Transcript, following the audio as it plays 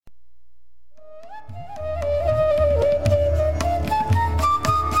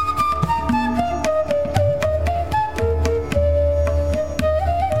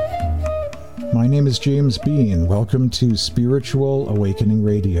is James Bean. Welcome to Spiritual Awakening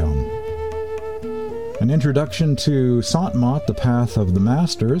Radio. An introduction to Sant Mat, the Path of the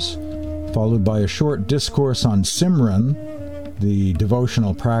Masters, followed by a short discourse on Simran, the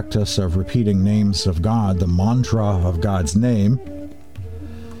devotional practice of repeating names of God, the mantra of God's name.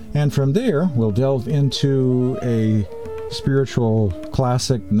 And from there, we'll delve into a spiritual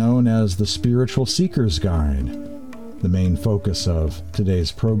classic known as the Spiritual Seeker's Guide, the main focus of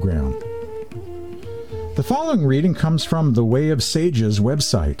today's program. The following reading comes from The Way of Sages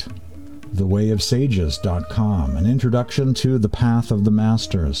website, thewayofsages.com, an introduction to the Path of the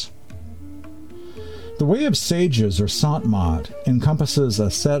Masters. The Way of Sages, or Sant Mat, encompasses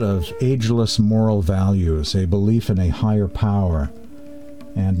a set of ageless moral values, a belief in a higher power,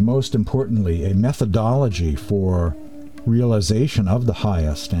 and most importantly, a methodology for realization of the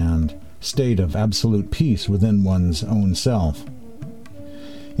highest and state of absolute peace within one's own self.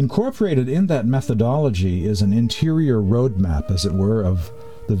 Incorporated in that methodology is an interior roadmap, as it were, of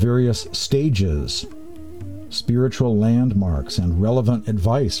the various stages, spiritual landmarks, and relevant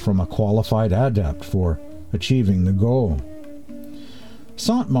advice from a qualified adept for achieving the goal.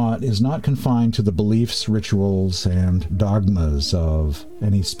 Sant Mat is not confined to the beliefs, rituals, and dogmas of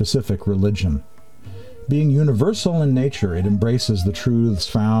any specific religion. Being universal in nature, it embraces the truths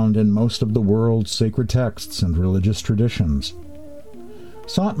found in most of the world's sacred texts and religious traditions.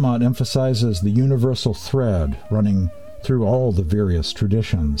 Sant Mat emphasizes the universal thread running through all the various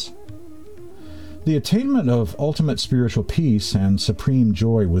traditions. The attainment of ultimate spiritual peace and supreme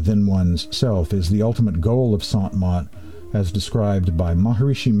joy within one's self is the ultimate goal of Sant Mat, as described by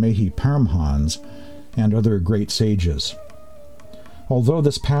Maharishi Mehi Paramhans and other great sages. Although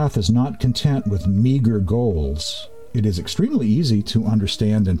this path is not content with meager goals, it is extremely easy to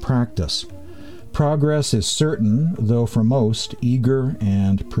understand and practice. Progress is certain, though for most, eager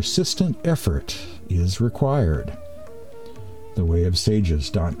and persistent effort is required.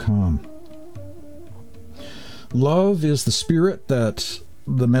 thewayofsages.com. Love is the spirit that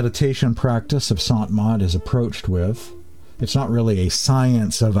the meditation practice of Sant Mat is approached with. It's not really a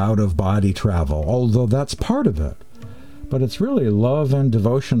science of out-of-body travel, although that's part of it. But it's really love and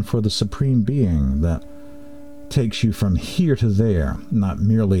devotion for the Supreme Being that takes you from here to there, not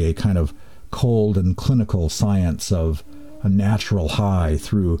merely a kind of cold and clinical science of a natural high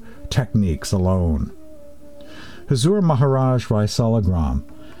through techniques alone. Hazur Maharaj Raisalagram: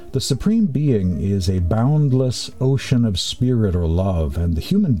 the Supreme Being is a boundless ocean of spirit or love, and the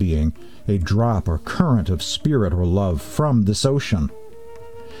human being a drop or current of spirit or love from this ocean.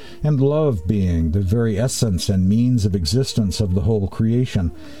 And love being the very essence and means of existence of the whole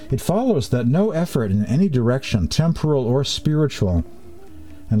creation, it follows that no effort in any direction, temporal or spiritual,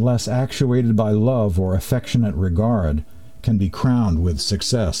 unless actuated by love or affectionate regard, can be crowned with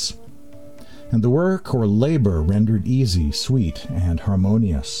success, and the work or labor rendered easy, sweet, and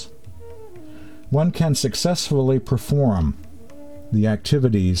harmonious. One can successfully perform the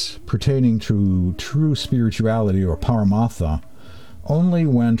activities pertaining to true spirituality or paramatha only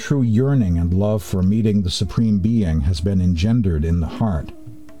when true yearning and love for meeting the Supreme Being has been engendered in the heart.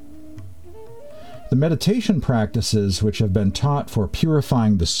 The meditation practices which have been taught for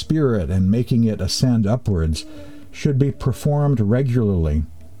purifying the spirit and making it ascend upwards should be performed regularly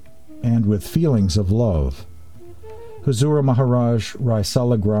and with feelings of love. Hazur Maharaj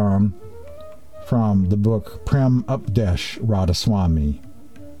Raisalagram, from the book Prem Updesh Radhaswami,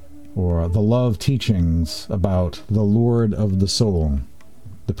 or The Love Teachings About the Lord of the Soul.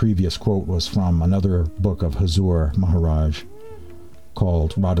 The previous quote was from another book of Hazur Maharaj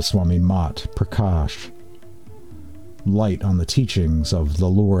called Radhaswami Mat Prakash, Light on the Teachings of the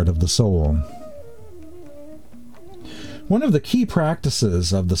Lord of the Soul. One of the key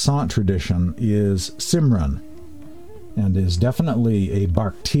practices of the Sant tradition is Simran, and is definitely a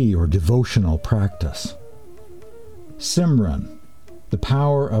bhakti or devotional practice. Simran, the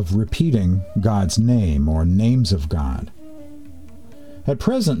power of repeating God's name or names of God. At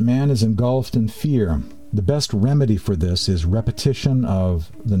present, man is engulfed in fear. The best remedy for this is repetition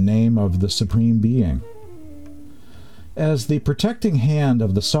of the name of the Supreme Being. As the protecting hand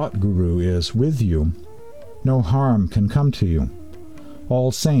of the Satguru is with you, no harm can come to you.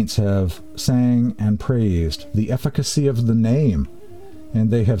 All saints have sang and praised the efficacy of the name, and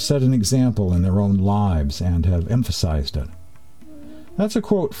they have set an example in their own lives and have emphasized it. That's a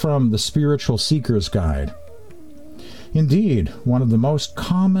quote from the Spiritual Seeker's Guide. Indeed, one of the most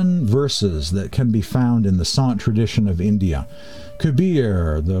common verses that can be found in the Sant tradition of India,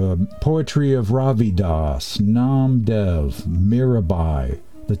 Kabir, the poetry of Ravidas, Namdev, Mirabai,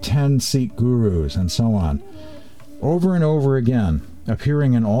 the 10 Sikh gurus, and so on. Over and over again,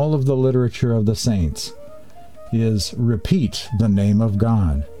 appearing in all of the literature of the saints, is repeat the name of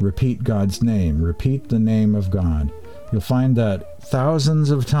God. Repeat God's name. Repeat the name of God. You'll find that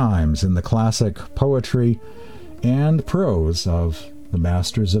thousands of times in the classic poetry and prose of the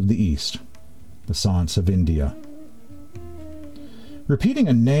masters of the East, the saints of India. Repeating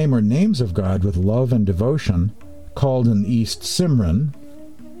a name or names of God with love and devotion, called in the East Simran,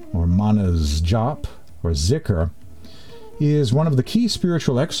 or Manas Jap, or Zikr, is one of the key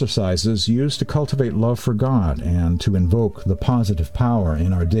spiritual exercises used to cultivate love for God and to invoke the positive power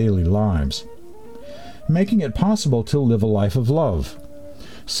in our daily lives, making it possible to live a life of love.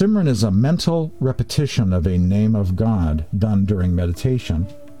 Simran is a mental repetition of a name of God done during meditation,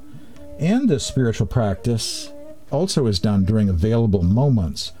 and this spiritual practice also is done during available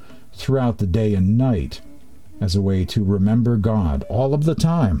moments throughout the day and night as a way to remember God all of the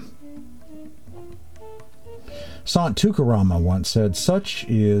time. Sant Tukarama once said, "Such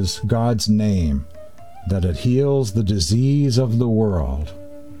is God's name, that it heals the disease of the world."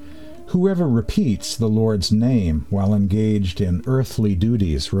 Whoever repeats the Lord's name while engaged in earthly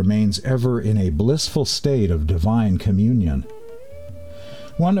duties remains ever in a blissful state of divine communion.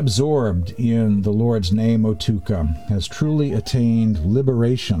 One absorbed in the Lord's name, O Tuka, has truly attained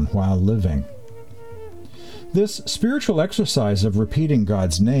liberation while living. This spiritual exercise of repeating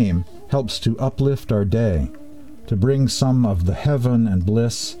God's name helps to uplift our day, to bring some of the heaven and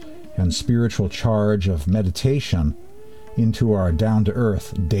bliss and spiritual charge of meditation into our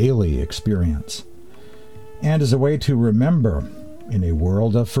down-to-earth daily experience, and as a way to remember in a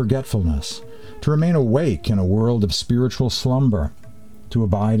world of forgetfulness, to remain awake in a world of spiritual slumber, to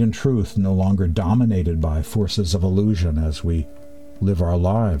abide in truth no longer dominated by forces of illusion as we live our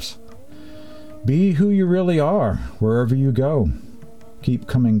lives. Be who you really are wherever you go. Keep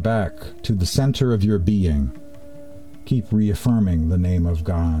coming back to the center of your being. Keep reaffirming the name of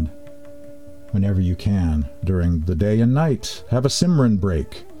God whenever you can, during the day and night. Have a Simran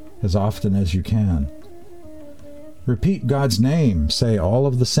break as often as you can. Repeat God's name. Say all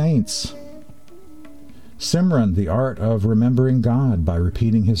of the saints. Simran, the art of remembering God by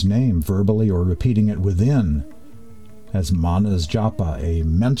repeating his name verbally or repeating it within, as Manas Japa, a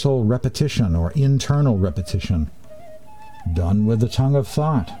mental repetition or internal repetition, done with the tongue of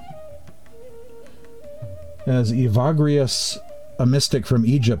thought. As Evagrius, a mystic from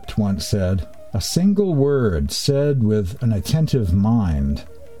Egypt, once said, "A single word said with an attentive mind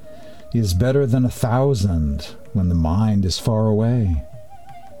is better than 1,000 when the mind is far away."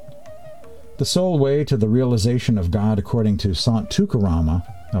 The sole way to the realization of God, according to Sant Tukarama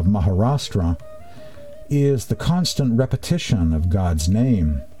of Maharashtra, is the constant repetition of God's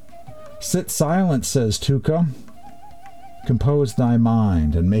name. Sit silent, says Tuka. Compose thy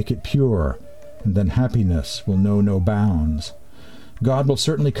mind and make it pure, and then happiness will know no bounds. God will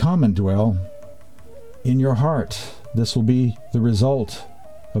certainly come and dwell in your heart. This will be the result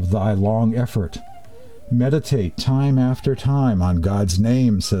of thy long effort. Meditate time after time on God's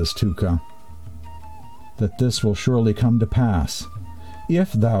name, says Tuka, that this will surely come to pass,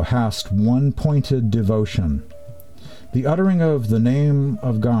 if thou hast one-pointed devotion. The uttering of the name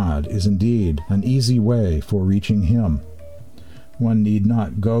of God is indeed an easy way for reaching him. One need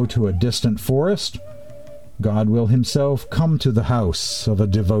not go to a distant forest. God will himself come to the house of a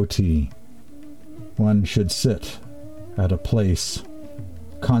devotee. One should sit at a place,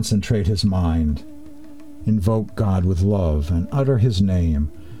 concentrate his mind, invoke God with love, and utter his name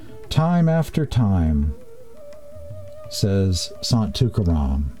time after time, says Sant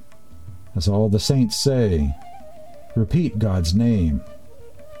Tukaram. As all the saints say, repeat God's name.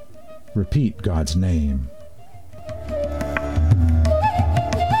 Repeat God's name.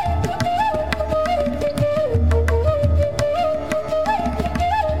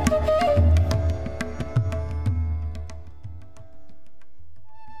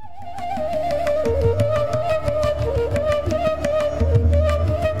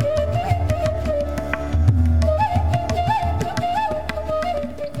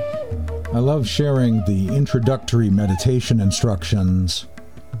 I love sharing the introductory meditation instructions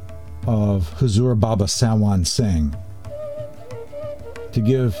of Huzur Baba Sawan Singh to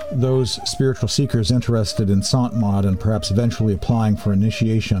give those spiritual seekers interested in Sant Mod and perhaps eventually applying for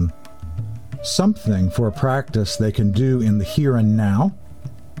initiation something for a practice they can do in the here and now.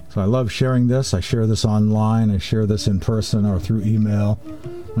 So I love sharing this. I share this online. I share this in person or through email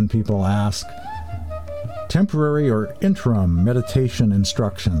when people ask. Temporary or interim meditation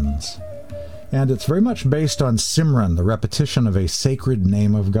instructions. And it's very much based on Simran, the repetition of a sacred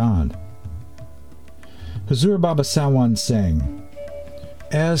name of God. Huzur Baba Sawan Singh,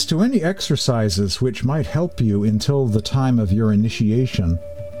 As to any exercises which might help you until the time of your initiation,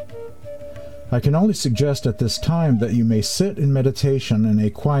 I can only suggest at this time that you may sit in meditation in a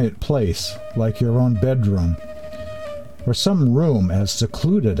quiet place, like your own bedroom, or some room as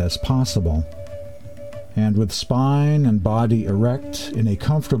secluded as possible, and with spine and body erect in a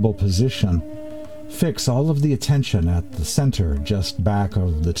comfortable position, fix all of the attention at the center just back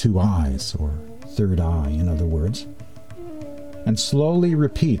of the two eyes, or third eye, in other words, and slowly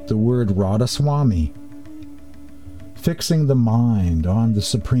repeat the word Radhaswami, fixing the mind on the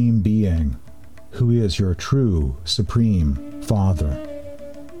Supreme Being, who is your true Supreme Father.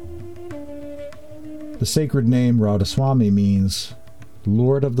 The sacred name Radhaswami means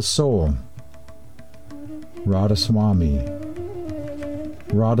Lord of the Soul. Radhaswami,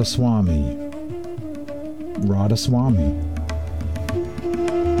 Radhaswami, Radhaswami.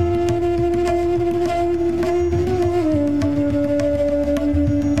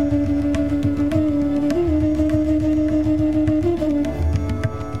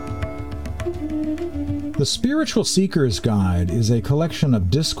 The Spiritual Seeker's Guide is a collection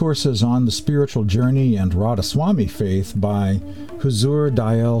of discourses on the spiritual journey and Radhaswami faith by Huzur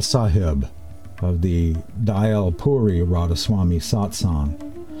Dayal Sahib of the Dayal Puri Radhaswami Satsang.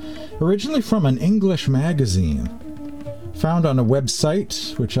 Originally from an English magazine, found on a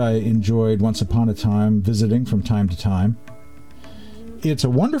website which I enjoyed once upon a time visiting from time to time. It's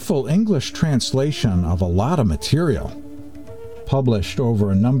a wonderful English translation of a lot of material, published over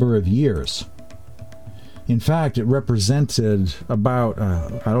a number of years. In fact, it represented about,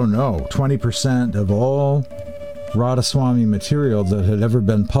 20% of all Radhaswami material that had ever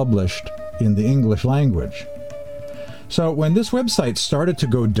been published in the English language. So when this website started to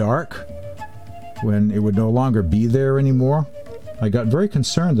go dark, when it would no longer be there anymore, I got very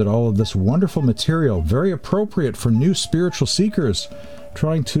concerned that all of this wonderful material, very appropriate for new spiritual seekers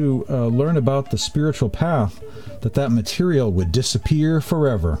trying to learn about the spiritual path, that material would disappear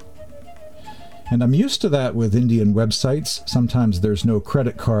forever. And I'm used to that with Indian websites. Sometimes there's no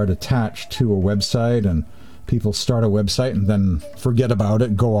credit card attached to a website, and people start a website and then forget about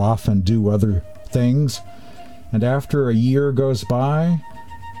it, go off and do other things. And after a year goes by,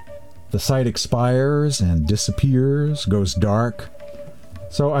 the site expires and disappears, goes dark.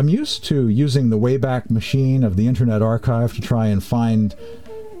 So I'm used to using the Wayback Machine of the Internet Archive to try and find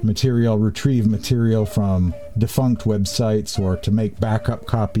material, retrieve material from defunct websites, or to make backup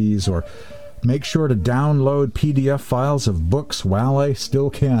copies, or make sure to download PDF files of books while I still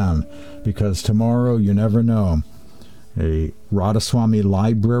can, because tomorrow you never know. A Radhaswami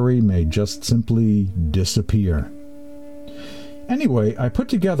library may just simply disappear. Anyway, I put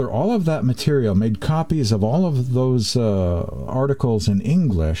together all of that material, made copies of all of those articles in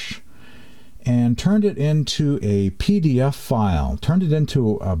English, and turned it into a PDF file, turned it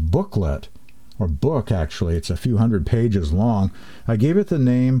into a booklet, or book actually, it's a few hundred pages long. I gave it the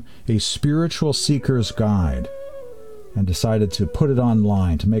name A Spiritual Seeker's Guide, and decided to put it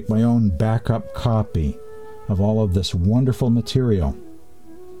online to make my own backup copy of all of this wonderful material.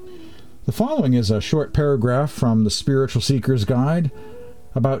 The following is a short paragraph from the Spiritual Seeker's Guide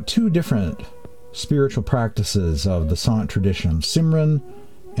about two different spiritual practices of the Sant tradition, Simran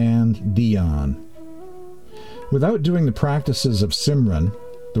and Dhyan. Without doing the practices of Simran,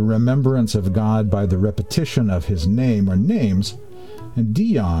 the remembrance of God by the repetition of his name or names, and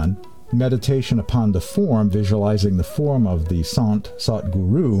Dhyan, meditation upon the form, visualizing the form of the Sant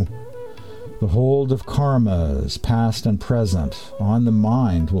Satguru, the hold of karmas, past and present, on the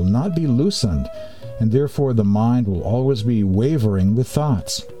mind will not be loosened, and therefore the mind will always be wavering with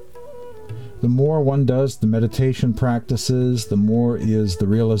thoughts. The more one does the meditation practices, the more is the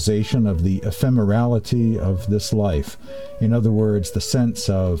realization of the ephemerality of this life. In other words, the sense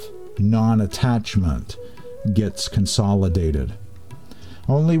of non-attachment gets consolidated.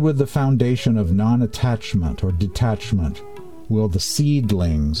 Only with the foundation of non-attachment or detachment will the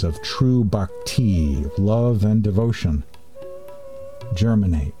seedlings of true bhakti, love and devotion,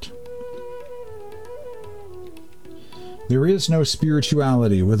 germinate. There is no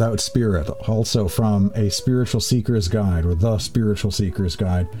spirituality without spirit, also from A Spiritual Seeker's Guide, or The Spiritual Seeker's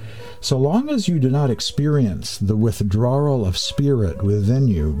Guide. So long as you do not experience the withdrawal of spirit within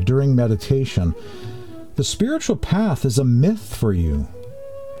you during meditation, the spiritual path is a myth for you.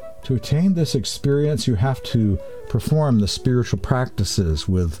 To attain this experience, you have to perform the spiritual practices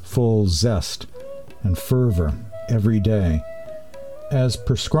with full zest and fervor every day, as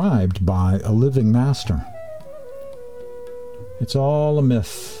prescribed by a living master. It's all a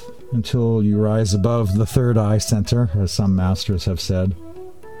myth until you rise above the third eye center, as some masters have said.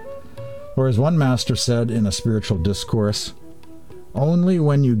 Or as one master said in a spiritual discourse, Only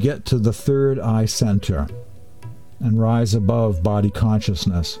when you get to the third eye center and rise above body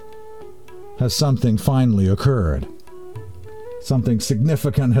consciousness has something finally occurred. Something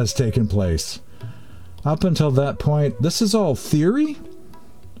significant has taken place. Up until that point, this is all theory,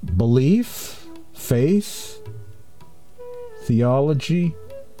 belief, faith, theology,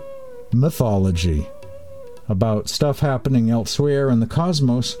 mythology about stuff happening elsewhere in the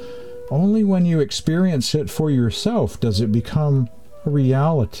cosmos. Only when you experience it for yourself does it become a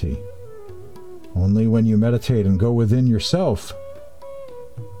reality. Only when you meditate and go within yourself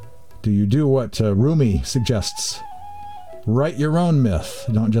do you do what Rumi suggests. Write your own myth.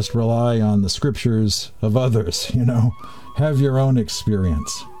 Don't just rely on the scriptures of others, Have your own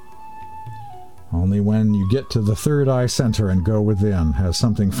experience. Only when you get to the third eye center and go within has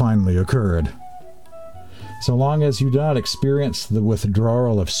something finally occurred. So long as you do not experience the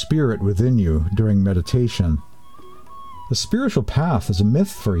withdrawal of spirit within you during meditation, the spiritual path is a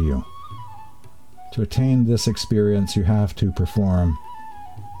myth for you. To attain this experience, you have to perform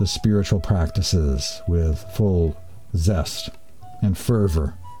the spiritual practices with full zest and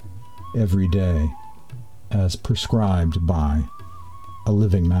fervor every day, as prescribed by a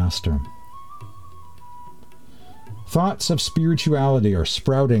living master. Thoughts of spirituality are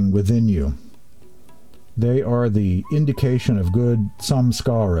sprouting within you. They are the indication of good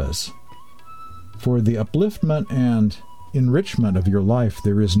samskaras. For the upliftment and enrichment of your life,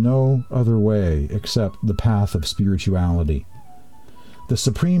 there is no other way except the path of spirituality. The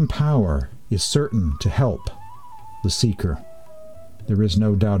supreme power is certain to help the seeker. There is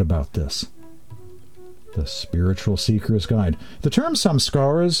no doubt about this. The spiritual seeker's guide. The term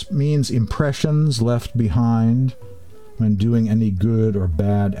samskaras means impressions left behind when doing any good or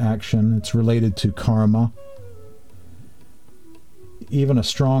bad action. It's related to karma. Even a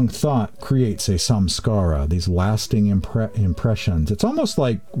strong thought creates a samskara, these lasting impressions. It's almost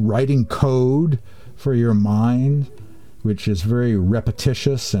like writing code for your mind, which is very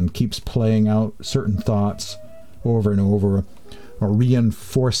repetitious and keeps playing out certain thoughts over and over, or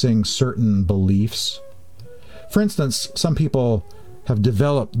reinforcing certain beliefs. For instance, some people have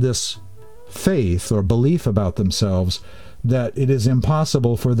developed this faith or belief about themselves that it is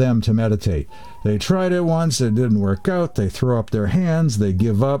impossible for them to meditate. They tried it once, it didn't work out, they throw up their hands, they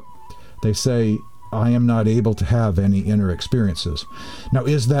give up, they say, I am not able to have any inner experiences. Now,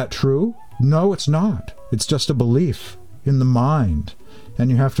 is that true? No, it's not. It's just a belief in the mind,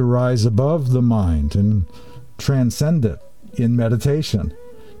 and you have to rise above the mind and transcend it in meditation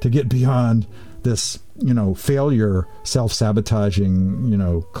to get beyond this, failure,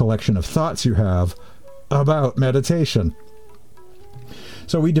 self-sabotaging, collection of thoughts you have about meditation.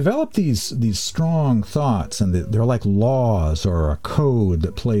 So we develop these strong thoughts, and they're like laws or a code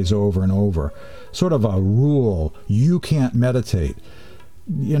that plays over and over, sort of a rule. You can't meditate,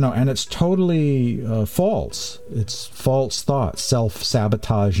 and it's totally false. It's false thoughts,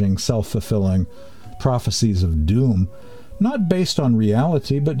 self-sabotaging, self-fulfilling prophecies of doom, not based on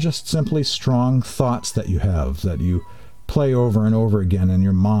reality, but just simply strong thoughts that you have, that you play over and over again in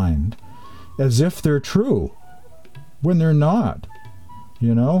your mind, as if they're true, when they're not.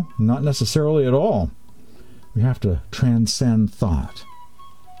 Not necessarily at all. We have to transcend thought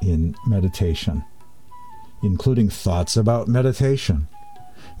in meditation, including thoughts about meditation.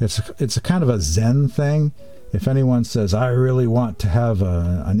 It's a kind of a Zen thing. If anyone says, I really want to have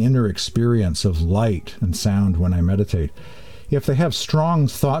an inner experience of light and sound when I meditate, if they have strong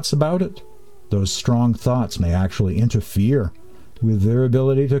thoughts about it, those strong thoughts may actually interfere with their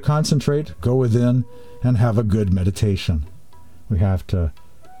ability to concentrate, go within, and have a good meditation. We have to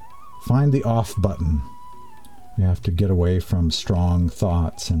find the off button. We have to get away from strong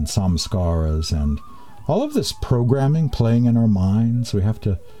thoughts and samskaras and all of this programming playing in our minds. We have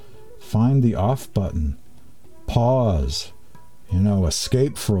to find the off button. Pause.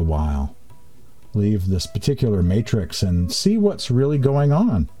 Escape for a while. Leave this particular matrix and see what's really going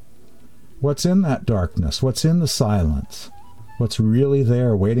on. What's in that darkness? What's in the silence? What's really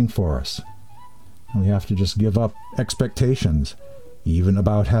there waiting for us? And we have to just give up expectations, even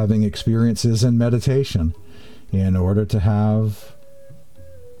about having experiences in meditation, in order to have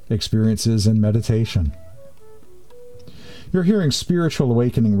experiences in meditation. You're hearing Spiritual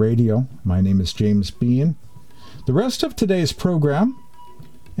Awakening Radio. My name is James Bean. The rest of today's program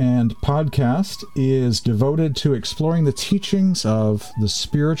and podcast is devoted to exploring the teachings of the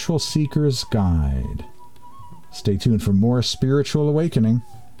Spiritual Seeker's Guide. Stay tuned for more Spiritual Awakening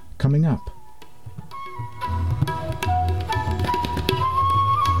coming up.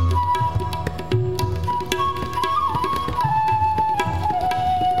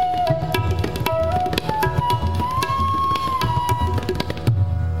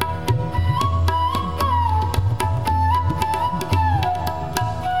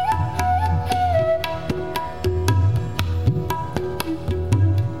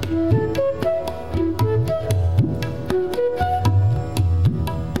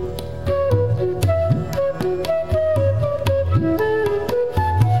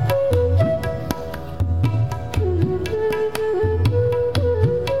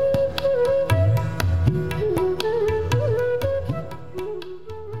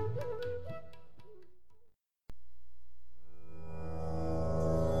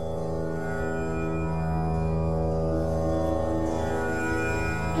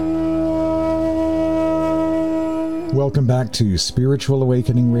 Welcome back to Spiritual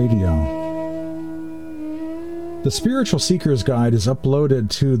Awakening Radio. The Spiritual Seeker's Guide is uploaded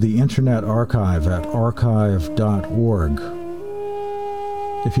to the Internet Archive at archive.org.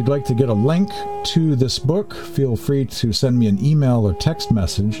 If you'd like to get a link to this book, feel free to send me an email or text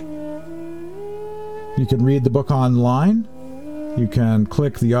message. You can read the book online. You can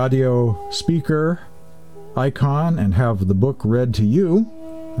click the audio speaker icon and have the book read to you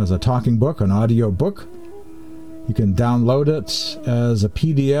as a talking book, an audio book. You can download it as a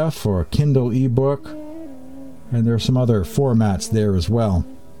PDF or a Kindle ebook, and there are some other formats there as well.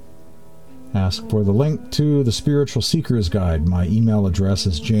 Ask for the link to the Spiritual Seeker's Guide. My email address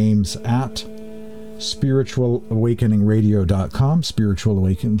is james@spiritualawakeningradio.com,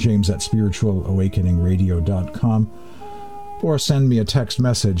 james@spiritualawakeningradio.com, or send me a text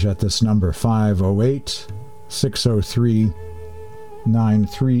message at this number,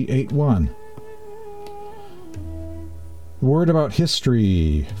 508-603-9381. Word about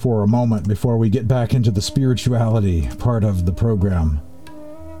history for a moment before we get back into the spirituality part of the program.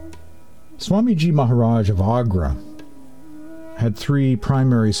 Swamiji Maharaj of Agra had 3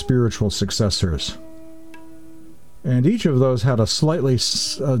 primary spiritual successors, and each of those had a slightly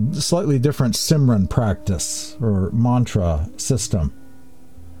different Simran practice or mantra system.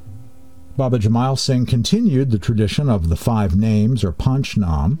 Baba Jamal Singh continued the tradition of the 5 names or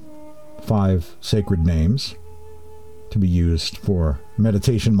Panchnam, 5 sacred names, to be used for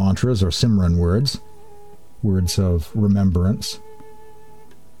meditation mantras or Simran words, words of remembrance.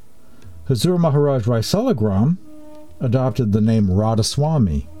 Hazur Maharaj Raisalagram adopted the name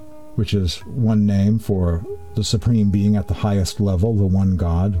Radhaswami, which is one name for the Supreme Being at the highest level, the one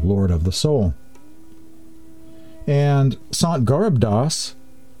God, Lord of the soul. And Sant Garib Das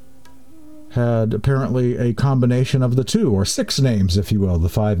had apparently a combination of the 2, or 6 names, if you will, the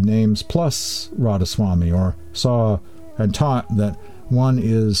 5 names plus Radhaswami, or saw and taught that one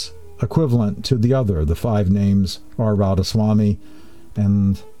is equivalent to the other. The 5 names are Radhaswami,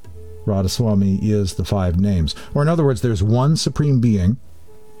 and Radhaswami is the 5 names. Or in other words, there's one Supreme Being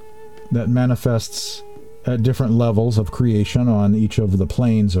that manifests at different levels of creation on each of the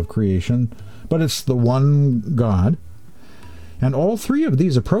planes of creation, but it's the one God. And all 3 of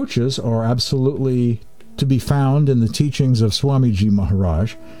these approaches are absolutely to be found in the teachings of Swamiji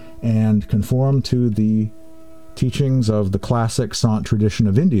Maharaj and conform to the teachings of the classic Sant tradition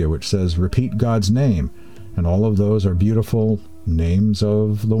of India, which says, repeat God's name. And all of those are beautiful names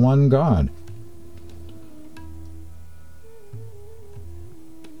of the one God.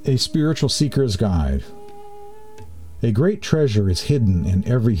 A Spiritual Seeker's Guide. A great treasure is hidden in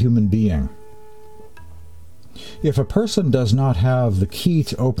every human being. If a person does not have the key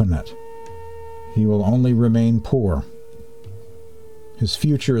to open it, he will only remain poor. His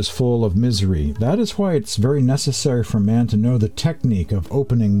future is full of misery. That is why it's very necessary for man to know the technique of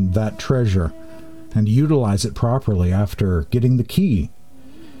opening that treasure and utilize it properly after getting the key.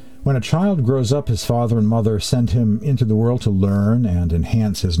 When a child grows up, his father and mother send him into the world to learn and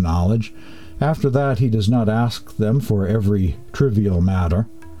enhance his knowledge. After that, he does not ask them for every trivial matter.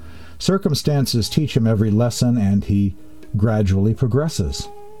 Circumstances teach him every lesson, and he gradually progresses.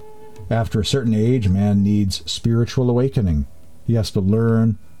 After a certain age, man needs spiritual awakening. He has to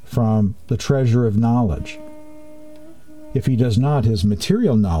learn from the treasure of knowledge. If he does not, his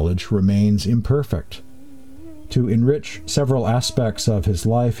material knowledge remains imperfect. To enrich several aspects of his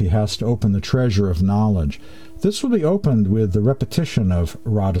life, he has to open the treasure of knowledge. This will be opened with the repetition of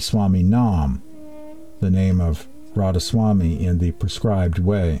Radhaswami Nam, the name of Radhaswami, in the prescribed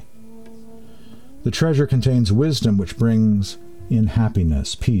way. The treasure contains wisdom, which brings in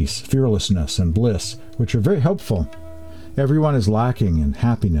happiness, peace, fearlessness, and bliss, which are very helpful. Everyone is lacking in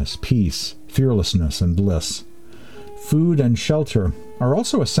happiness, peace, fearlessness, and bliss. Food and shelter are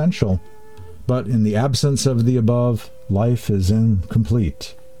also essential, but in the absence of the above, life is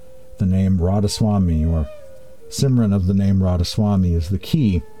incomplete. The name Radhaswami, or Simran of the name Radhaswami, is the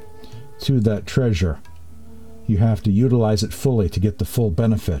key to that treasure. You have to utilize it fully to get the full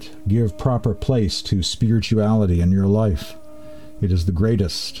benefit. Give proper place to spirituality in your life. It is the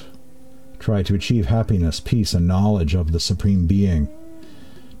greatest. Try to achieve happiness, peace, and knowledge of the Supreme Being.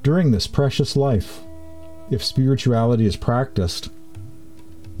 During this precious life, if spirituality is practiced,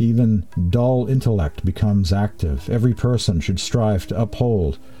 even dull intellect becomes active. Every person should strive to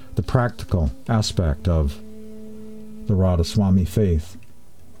uphold the practical aspect of the Radhaswami faith.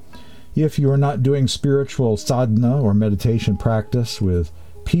 If you are not doing spiritual sadhana or meditation practice with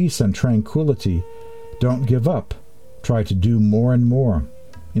peace and tranquility, don't give up. Try to do more and more.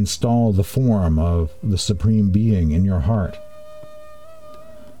 Install the form of the Supreme Being in your heart.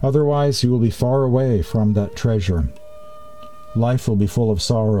 Otherwise, you will be far away from that treasure. Life will be full of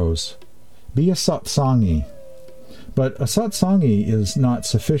sorrows. Be a satsangi. But a satsangi is not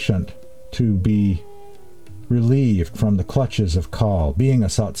sufficient to be relieved from the clutches of Kal. Being a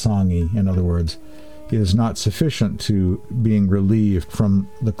satsangi, in other words, is not sufficient to being relieved from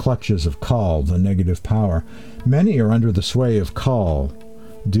the clutches of Kal, the negative power. Many are under the sway of Kal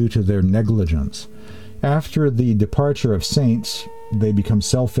due to their negligence. After the departure of saints, they become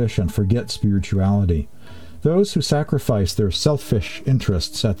selfish and forget spirituality. Those who sacrifice their selfish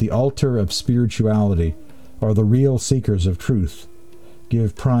interests at the altar of spirituality are the real seekers of truth.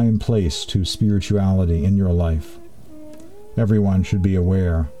 Give prime place to spirituality in your life. Everyone should be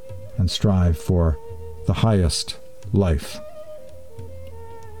aware and strive for the highest life.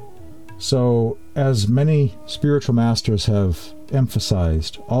 So, as many spiritual masters have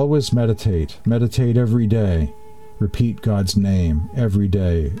emphasized, always meditate. Meditate every day. Repeat God's name every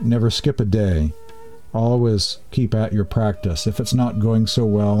day. Never skip a day. Always keep at your practice. If it's not going so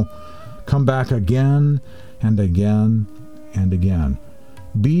well, come back again and again and again.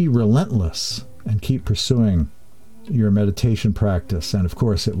 Be relentless and keep pursuing your meditation practice. And of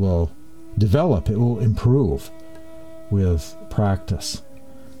course, it will develop, it will improve with practice.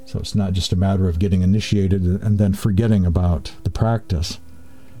 So it's not just a matter of getting initiated and then forgetting about the practice,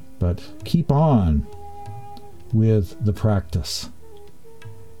 but keep on with the practice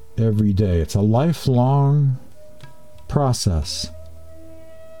every day. It's a lifelong process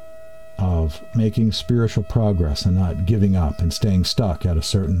of making spiritual progress and not giving up and staying stuck at a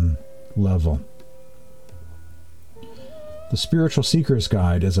certain level. The Spiritual Seeker's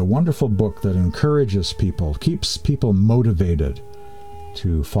Guide is a wonderful book that encourages people, keeps people motivated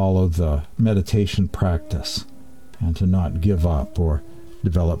to follow the meditation practice and to not give up or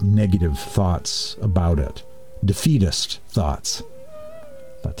develop negative thoughts about it, defeatist thoughts,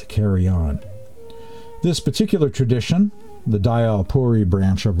 but to carry on. This particular tradition, the Dayal Puri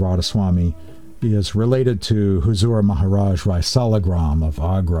branch of Radhaswami, is related to Huzur Maharaj Rai Salagram of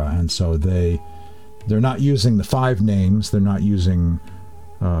Agra, and so they're not using the 5 names, they're not using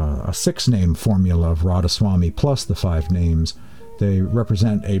a 6-name formula of Radhaswami plus the 5 names. They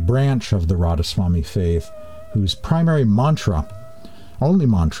represent a branch of the Radhaswami faith whose primary mantra, only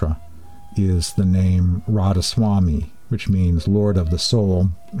mantra, is the name Radhaswami, which means Lord of the Soul,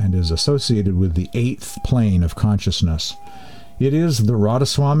 and is associated with the 8th plane of consciousness. It is the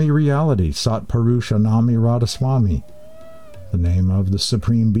Radhaswami reality, Sat Purusha Nami Radhaswami, the name of the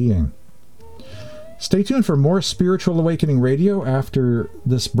Supreme Being. Stay tuned for more Spiritual Awakening Radio. After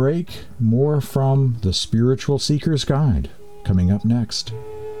this break, more from the Spiritual Seeker's Guide coming up next.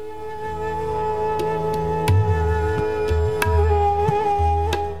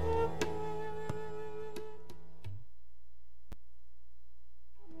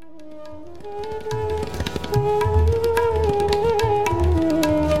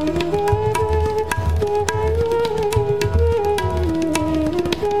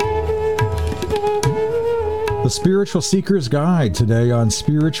 The Spiritual Seeker's Guide today on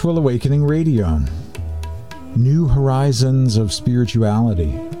Spiritual Awakening Radio. New Horizons of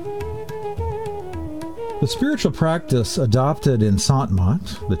Spirituality. The spiritual practice adopted in Sant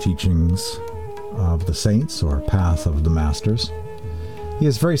Mat, the teachings of the saints or path of the masters,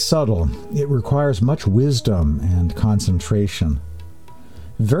 is very subtle. It requires much wisdom and concentration.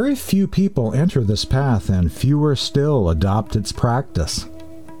 Very few people enter this path, and fewer still adopt its practice.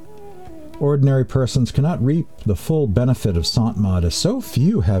 Ordinary persons cannot reap the full benefit of Sant Mat, as so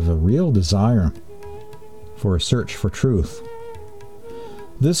few have a real desire for a search for truth.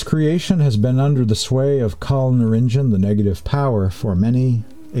 This creation has been under the sway of Kal Niranjan, the negative power, for many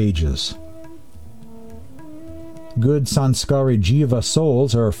ages. Good sanskari jiva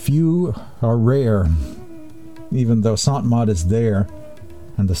souls are rare. Even though Sant Mat is there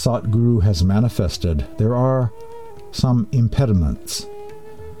and the Satguru has manifested, there are some impediments.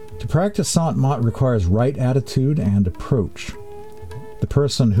 To practice Sant Mat requires right attitude and approach. The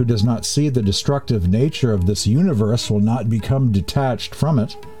person who does not see the destructive nature of this universe will not become detached from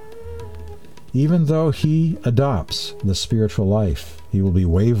it. Even though he adopts the spiritual life, he will be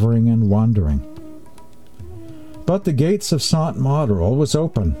wavering and wandering. But the gates of Sant Mat are always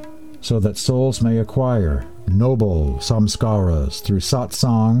open, so that souls may acquire noble samskaras through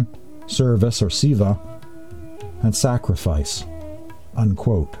satsang, service or seva, and sacrifice.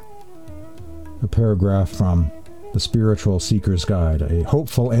 Unquote. A paragraph from The Spiritual Seeker's Guide. A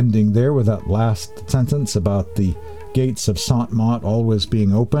hopeful ending there with that last sentence about the gates of Sant Mat always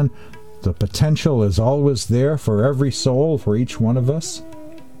being open. The potential is always there for every soul, for each one of us.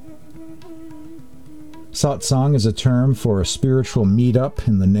 Satsang is a term for a spiritual meetup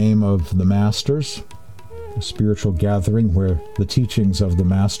in the name of the masters, a spiritual gathering where the teachings of the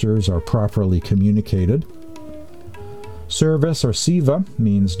masters are properly communicated. Service, or seva,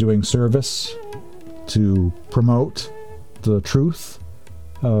 means doing service to promote the truth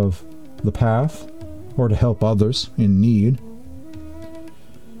of the path or to help others in need.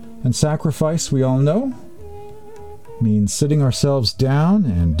 And sacrifice, we all know, means sitting ourselves down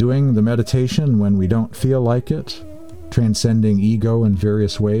and doing the meditation when we don't feel like it, transcending ego in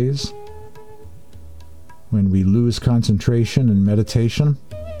various ways. When we lose concentration in meditation,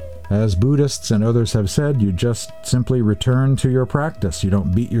 as Buddhists and others have said, you just simply return to your practice. You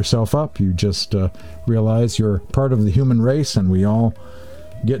don't beat yourself up. You just realize you're part of the human race, and we all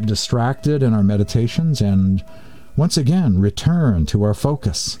get distracted in our meditations and once again return to our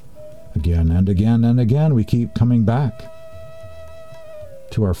focus. Again and again and again, we keep coming back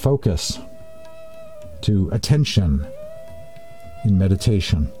to our focus, to attention in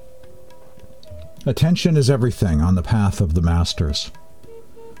meditation. Attention is everything on the path of the masters.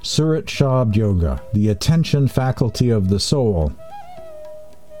 Surat Shabd Yoga, the attention faculty of the soul,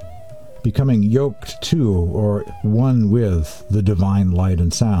 becoming yoked to or one with the divine light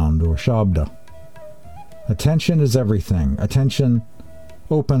and sound, or Shabda. Attention is everything. Attention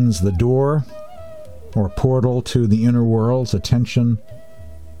opens the door or portal to the inner worlds. Attention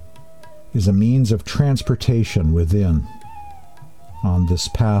is a means of transportation within on this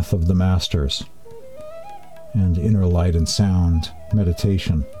path of the masters and inner light and sound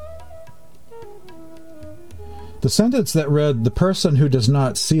meditation. The sentence that read, "The person who does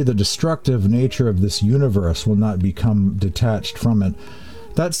not see the destructive nature of this universe will not become detached from it,"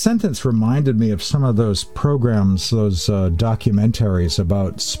 that sentence reminded me of some of those programs, those documentaries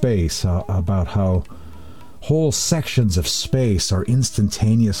about space, about how whole sections of space are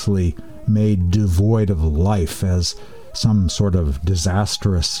instantaneously made devoid of life as some sort of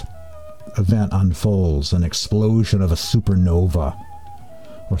disastrous event unfolds, an explosion of a supernova,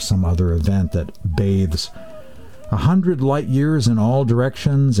 or some other event that bathes 100 light years in all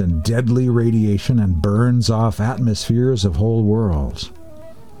directions in deadly radiation and burns off atmospheres of whole worlds.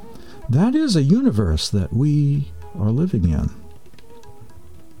 That is a universe that we are living in.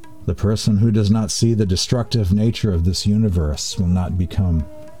 The person who does not see the destructive nature of this universe will not become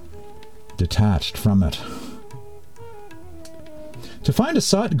detached from it. To find a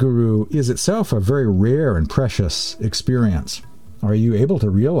Satguru is itself a very rare and precious experience. Are you able to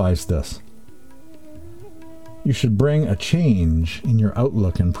realize this? You should bring a change in your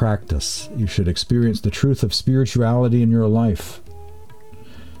outlook and practice. You should experience the truth of spirituality in your life.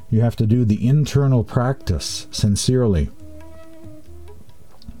 You have to do the internal practice sincerely.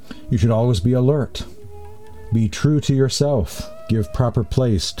 You should always be alert. Be true to yourself. Give proper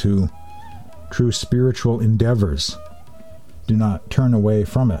place to true spiritual endeavors. Do not turn away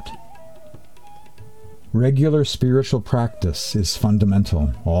from it. Regular spiritual practice is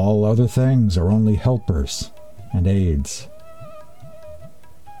fundamental. All other things are only helpers and aids.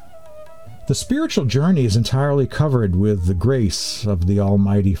 The spiritual journey is entirely covered with the grace of the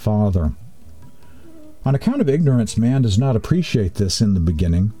Almighty Father. On account of ignorance, man does not appreciate this in the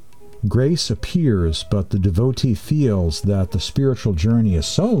beginning. Grace appears, but the devotee feels that the spiritual journey is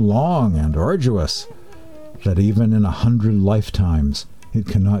so long and arduous that even in 100 lifetimes it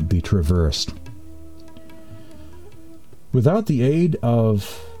cannot be traversed. Without the aid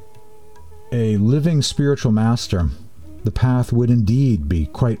of a living spiritual master, the path would indeed be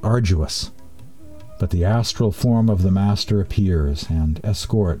quite arduous. But the astral form of the master appears and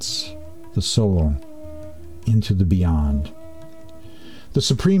escorts the soul into the beyond. The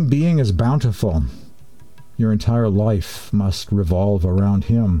Supreme Being is bountiful. Your entire life must revolve around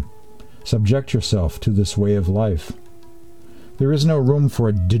Him. Subject yourself to this way of life. There is no room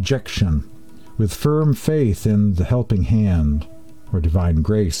for dejection. With firm faith in the helping hand or divine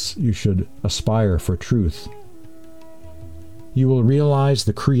grace, you should aspire for truth. You will realize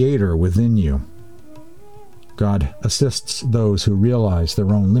the Creator within you. God assists those who realize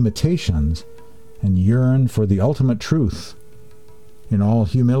their own limitations and yearn for the ultimate truth in all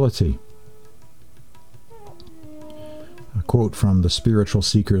humility. A quote from the Spiritual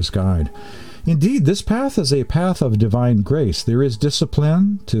Seeker's Guide. Indeed, this path is a path of divine grace. There is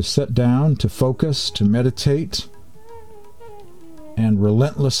discipline to sit down, to focus, to meditate, and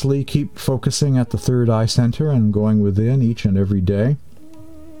relentlessly keep focusing at the third eye center and going within each and every day.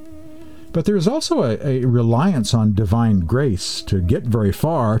 But there is also a reliance on divine grace to get very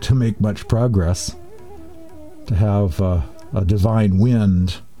far, to make much progress, to have a divine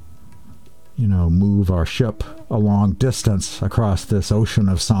wind, move our ship a long distance across this ocean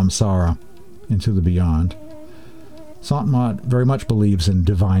of samsara into the beyond. Sant Mat very much believes in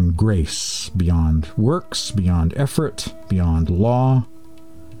divine grace, beyond works, beyond effort, beyond law,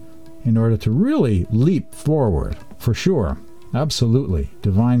 in order to really leap forward, for sure, absolutely,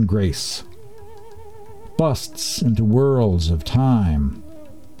 divine grace. Busts into worlds of time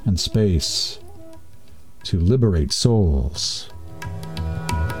and space to liberate souls.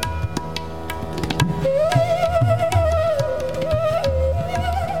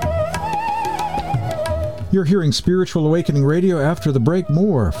 You're hearing Spiritual Awakening Radio. After the break,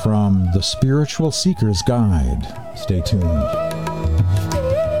 more from The Spiritual Seeker's Guide. Stay tuned.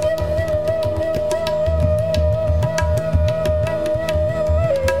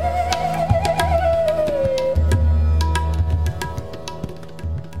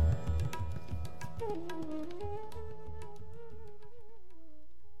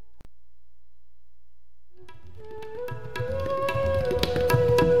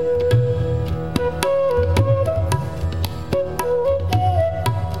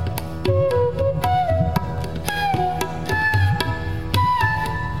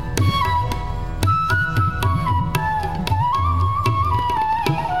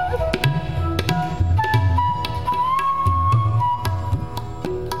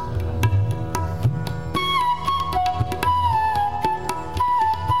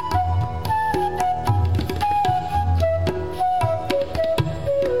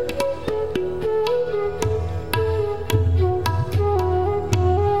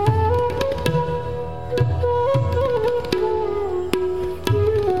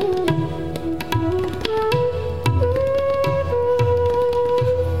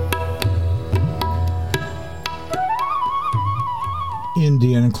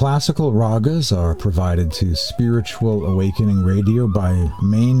 Indian classical ragas are provided to Spiritual Awakening Radio by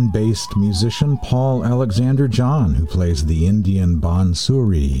Maine-based musician Paul Alexander John, who plays the Indian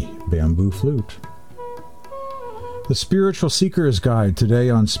Bansuri bamboo flute. The Spiritual Seeker's Guide today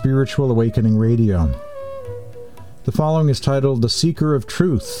on Spiritual Awakening Radio. The following is titled The Seeker of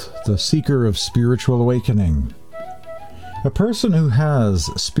Truth, the Seeker of Spiritual Awakening. A person who has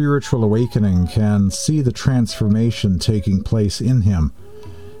spiritual awakening can see the transformation taking place in him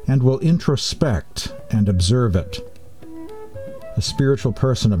and will introspect and observe it. A spiritual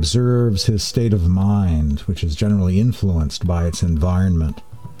person observes his state of mind, which is generally influenced by its environment.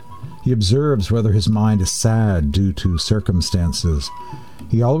 He observes whether his mind is sad due to circumstances.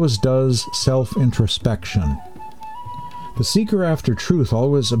 He always does self-introspection. The seeker after truth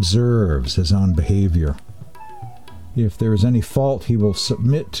always observes his own behavior. If there is any fault, he will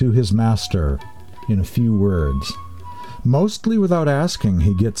submit to his master in a few words. Mostly without asking,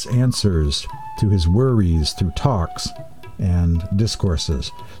 he gets answers to his worries through talks and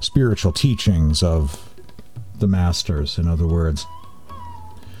discourses, spiritual teachings of the masters, in other words.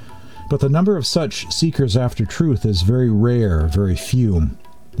 But the number of such seekers after truth is very rare, very few.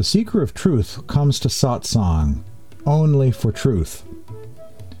 The seeker of truth comes to satsang only for truth.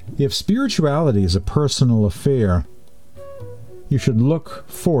 If spirituality is a personal affair, you should look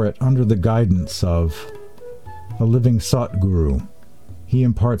for it under the guidance of a living Satguru. He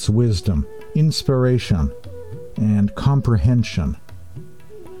imparts wisdom, inspiration, and comprehension.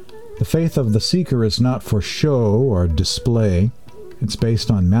 The faith of the seeker is not for show or display. It's based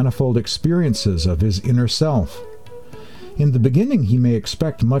on manifold experiences of his inner self. In the beginning, he may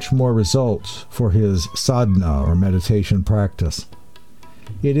expect much more results for his sadhana or meditation practice.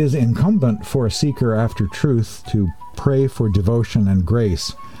 It is incumbent for a seeker after truth to pray for devotion and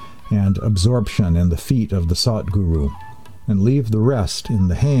grace and absorption in the feet of the Satguru, and leave the rest in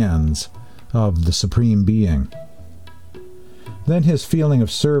the hands of the Supreme Being. Then his feeling of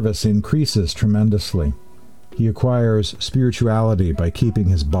service increases tremendously. He acquires spirituality by keeping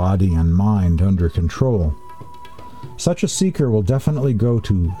his body and mind under control. Such a seeker will definitely go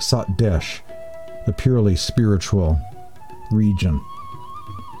to Satdesh, the purely spiritual region.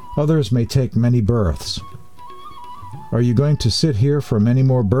 Others may take many births. Are you going to sit here for many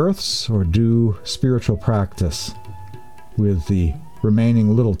more births, or do spiritual practice with the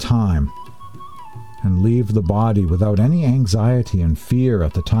remaining little time and leave the body without any anxiety and fear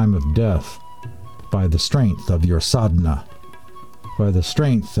at the time of death by the strength of your sadhana, by the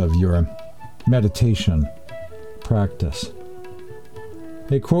strength of your meditation practice?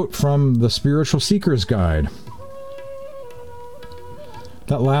 A quote from the Spiritual Seeker's Guide.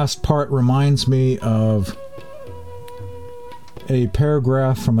 That last part reminds me of a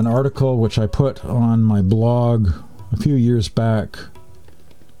paragraph from an article which I put on my blog a few years back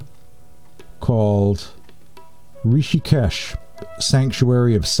called Rishikesh,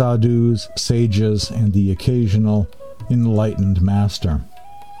 Sanctuary of Sadhus, Sages, and the Occasional Enlightened Master.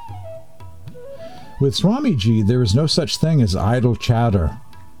 With Swamiji, there is no such thing as idle chatter.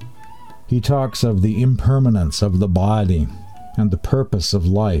 He talks of the impermanence of the body and the purpose of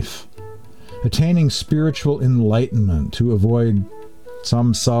life, attaining spiritual enlightenment to avoid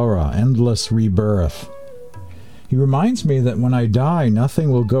samsara, endless rebirth. He reminds me that when I die,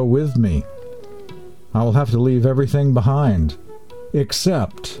 nothing will go with me. I will have to leave everything behind,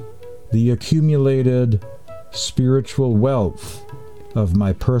 except the accumulated spiritual wealth of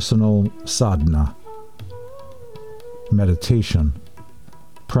my personal sadhana, meditation,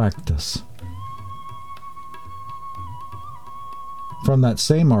 practice. From that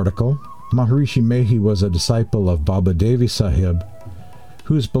same article, Maharishi Mehi was a disciple of Baba Devi Sahib,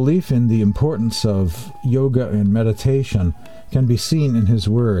 whose belief in the importance of yoga and meditation can be seen in his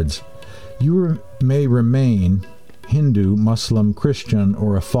words, "You may remain Hindu, Muslim, Christian,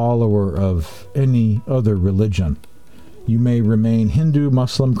 or a follower of any other religion. You may remain Hindu,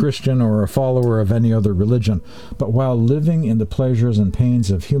 Muslim, Christian, or a follower of any other religion, but while living in the pleasures and pains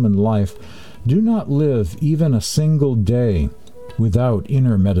of human life, do not live even a single day without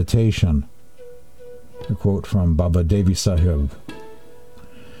inner meditation." A quote from Baba Devi Sahib.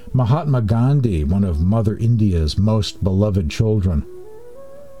 Mahatma Gandhi, one of Mother India's most beloved children,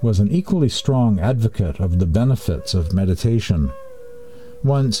 was an equally strong advocate of the benefits of meditation,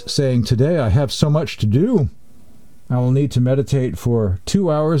 once saying, "Today I have so much to do. I will need to meditate for 2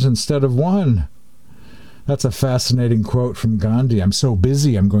 hours instead of 1. That's a fascinating quote from Gandhi. I'm so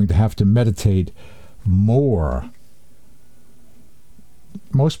busy, I'm going to have to meditate more.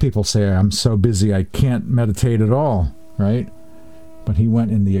 Most people say, I'm so busy I can't meditate at all, right? But he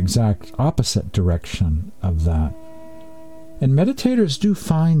went in the exact opposite direction of that. And meditators do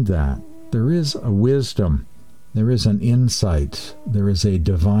find that. There is a wisdom, there is an insight, there is a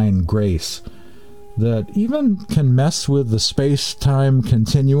divine grace that even can mess with the space-time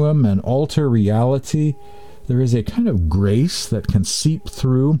continuum and alter reality. There is a kind of grace that can seep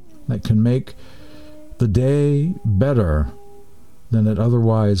through, that can make the day better than it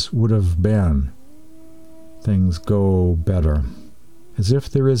otherwise would have been. Things go better, as if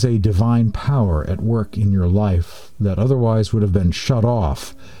there is a divine power at work in your life that otherwise would have been shut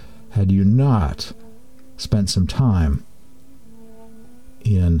off had you not spent some time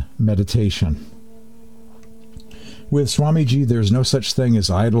in meditation. With Swamiji, there's no such thing as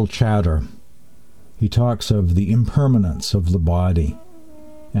idle chatter. He talks of the impermanence of the body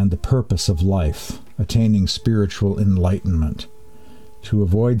and the purpose of life, attaining spiritual enlightenment to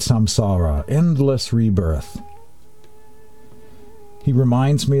avoid samsara, endless rebirth. He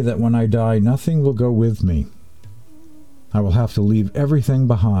reminds me that when I die, nothing will go with me. I will have to leave everything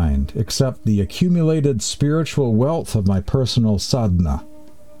behind, except the accumulated spiritual wealth of my personal sadhana,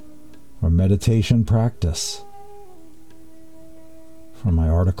 or meditation practice. From my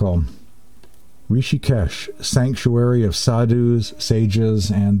article, Rishikesh, Sanctuary of Sadhus, Sages,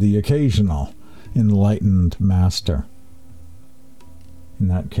 and the Occasional Enlightened Master. In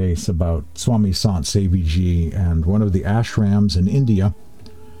that case, about Swami Sant Seviji and one of the ashrams in India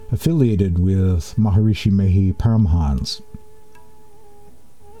affiliated with Maharishi Mehi Paramhans.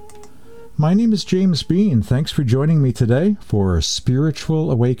 My name is James Bean. Thanks for joining me today for Spiritual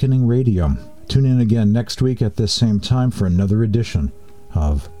Awakening Radio. Tune in again next week at this same time for another edition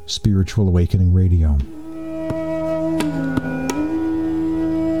of Spiritual Awakening Radio.